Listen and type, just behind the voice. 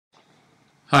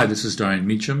Hi, this is Darian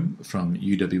Meacham from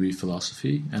UWE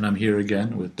Philosophy, and I'm here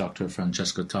again with Dr.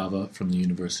 Francesco Tava from the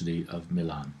University of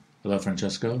Milan. Hello,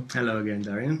 Francesco. Hello again,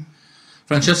 Darian.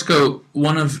 Francesco,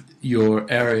 one of your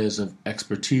areas of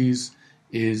expertise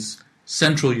is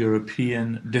Central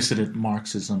European dissident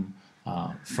Marxism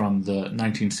from the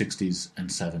 1960s and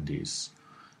 70s.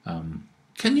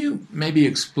 Can you maybe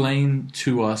explain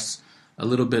to us a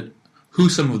little bit who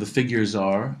some of the figures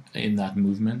are in that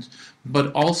movement,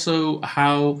 but also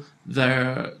how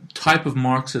their type of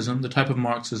Marxism, the type of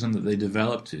Marxism that they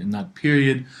developed in that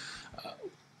period,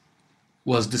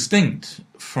 was distinct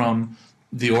from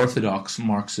the orthodox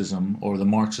Marxism or the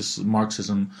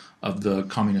Marxism of the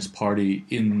Communist Party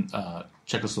in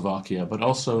Czechoslovakia, but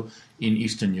also in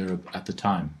Eastern Europe at the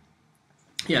time?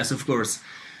 Yes, of course.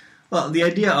 Well, the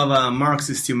idea of a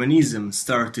Marxist humanism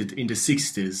started in the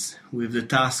 60s with the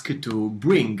task to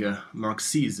bring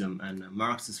Marxism and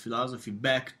Marxist philosophy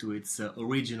back to its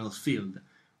original field,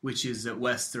 which is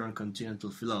Western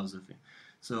continental philosophy.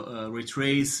 So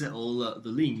retrace all the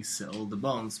links, all the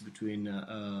bonds between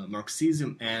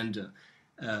Marxism and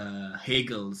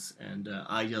Hegel's and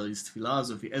idealist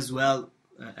philosophy, as well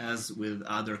as with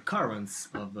other currents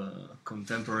of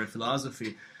contemporary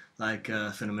philosophy, like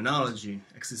phenomenology,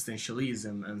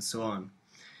 existentialism, and so on.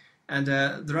 And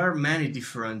there are many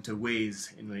different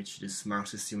ways in which this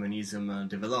Marxist humanism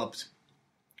developed.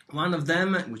 One of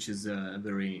them, which is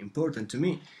very important to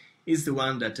me, is the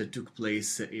one that took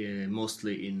place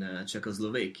mostly in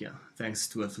Czechoslovakia, thanks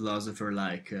to a philosopher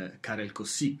like Karel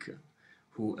Kosík,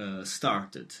 who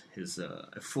started his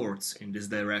efforts in this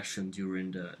direction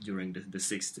during the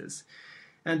 60s.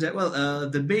 And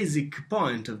the basic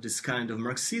point of this kind of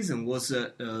Marxism was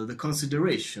the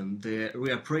consideration, the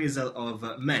reappraisal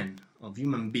of man, of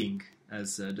human being,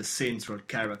 as the central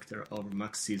character of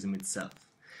Marxism itself.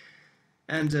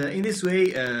 And in this way,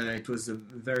 it was a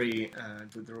very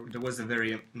there was a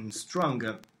very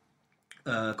strong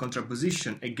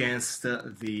contraposition against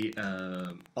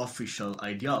the official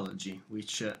ideology,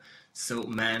 which saw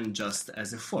man just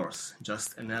as a force,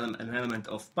 just an element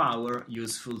of power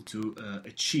useful to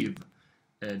achieve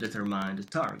a determined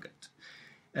target.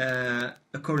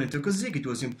 According to Kosík, it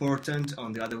was important,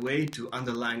 on the other way, to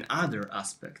underline other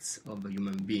aspects of a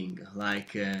human being,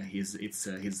 like his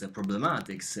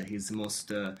problematics, his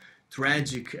most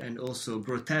tragic and also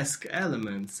grotesque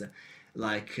elements,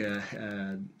 like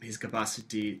his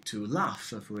capacity to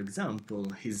laugh, for example,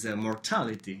 his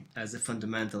mortality as a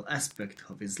fundamental aspect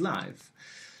of his life.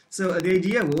 So the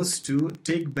idea was to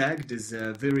take back this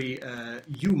very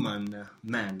human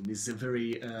man, this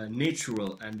very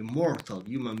natural and mortal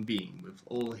human being with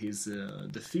all his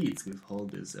defeats, with all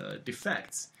his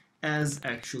defects, as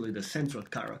actually the central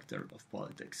character of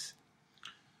politics.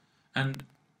 And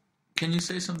can you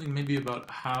say something maybe about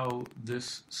how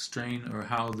this strain or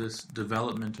how this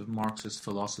development of Marxist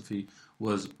philosophy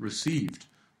was received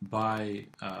by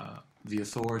the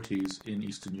authorities in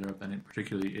Eastern Europe and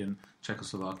particularly in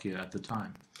Czechoslovakia at the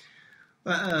time?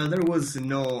 There was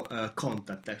no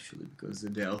contact, actually, because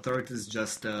the authorities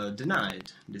just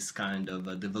denied this kind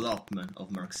of development of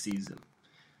Marxism.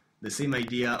 The same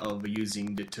idea of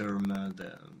using the term,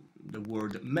 the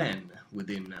word man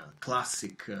within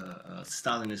classic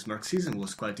Stalinist Marxism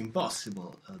was quite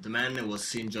impossible. The man was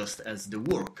seen just as the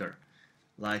worker,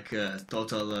 like a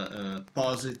total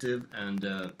positive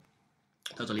and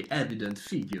totally evident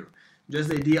figure. Just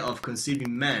the idea of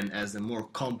conceiving man as a more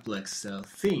complex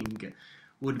thing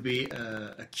would be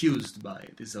accused by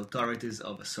these authorities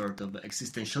of a sort of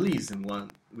existentialism,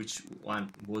 which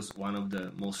was one of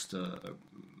the most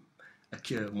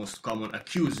common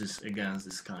accuses against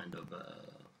this kind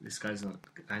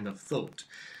of thought.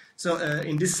 So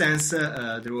in this sense,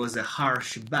 there was a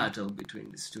harsh battle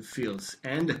between these two fields,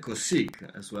 and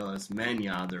Kosík, as well as many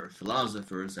other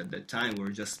philosophers at that time, were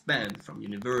just banned from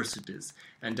universities,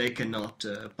 and they cannot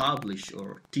publish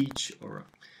or teach or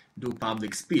do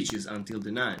public speeches until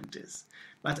the 90s.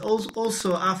 But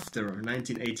also after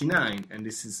 1989, and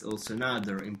this is also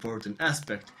another important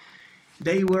aspect,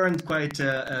 they weren't quite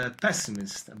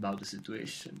pessimist about the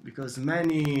situation, because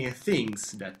many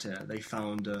things that they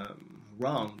found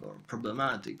wrong or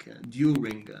problematic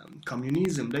during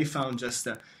communism, they found just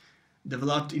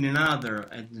developed in another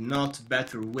and not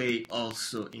better way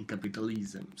also in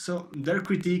capitalism. So their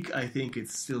critique, I think,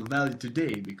 it's still valid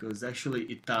today, because actually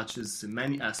it touches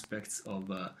many aspects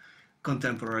of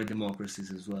contemporary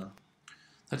democracies as well.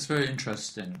 That's very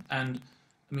interesting. And,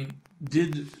 I mean,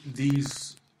 did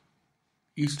these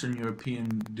Eastern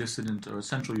European dissident or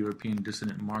Central European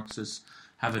dissident Marxists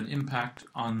have an impact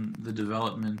on the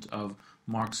development of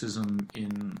Marxism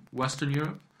in Western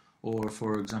Europe, or,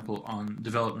 for example, on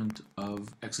development of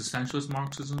existentialist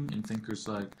Marxism in thinkers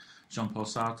like Jean-Paul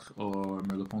Sartre or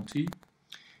Merleau-Ponty?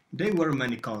 There were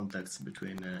many contacts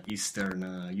between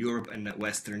Eastern Europe and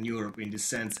Western Europe in this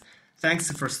sense,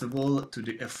 thanks first of all to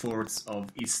the efforts of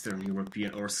Eastern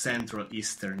European or Central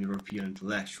Eastern European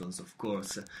intellectuals, of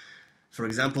course. For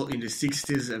example, in the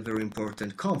 60s, a very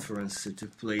important conference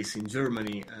took place in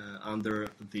Germany after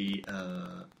the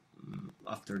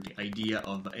idea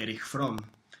of Erich Fromm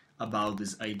about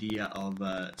this idea of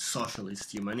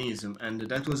socialist humanism, and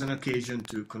that was an occasion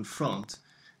to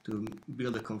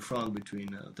build a confront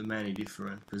between the many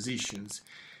different positions.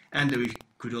 And we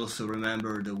could also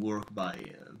remember the work by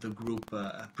the group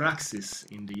Praxis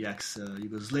in the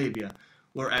ex-Yugoslavia,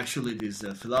 where actually these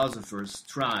philosophers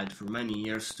tried for many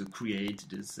years to create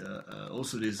this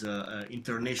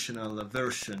international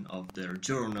version of their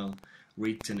journal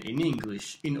written in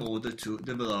English in order to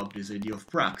develop this idea of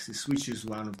praxis, which is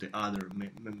one of the other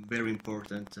very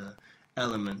important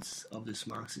elements of this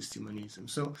Marxist humanism.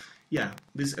 So, yeah,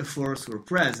 these efforts were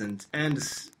present and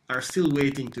are still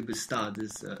waiting to be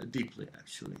studied deeply,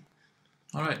 actually.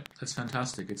 All right, that's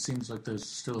fantastic. It seems like there's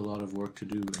still a lot of work to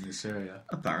do in this area.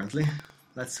 Apparently.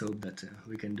 Let's hope that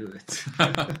we can do it.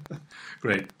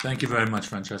 Great. Thank you very much,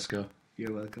 Francesco.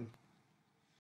 You're welcome.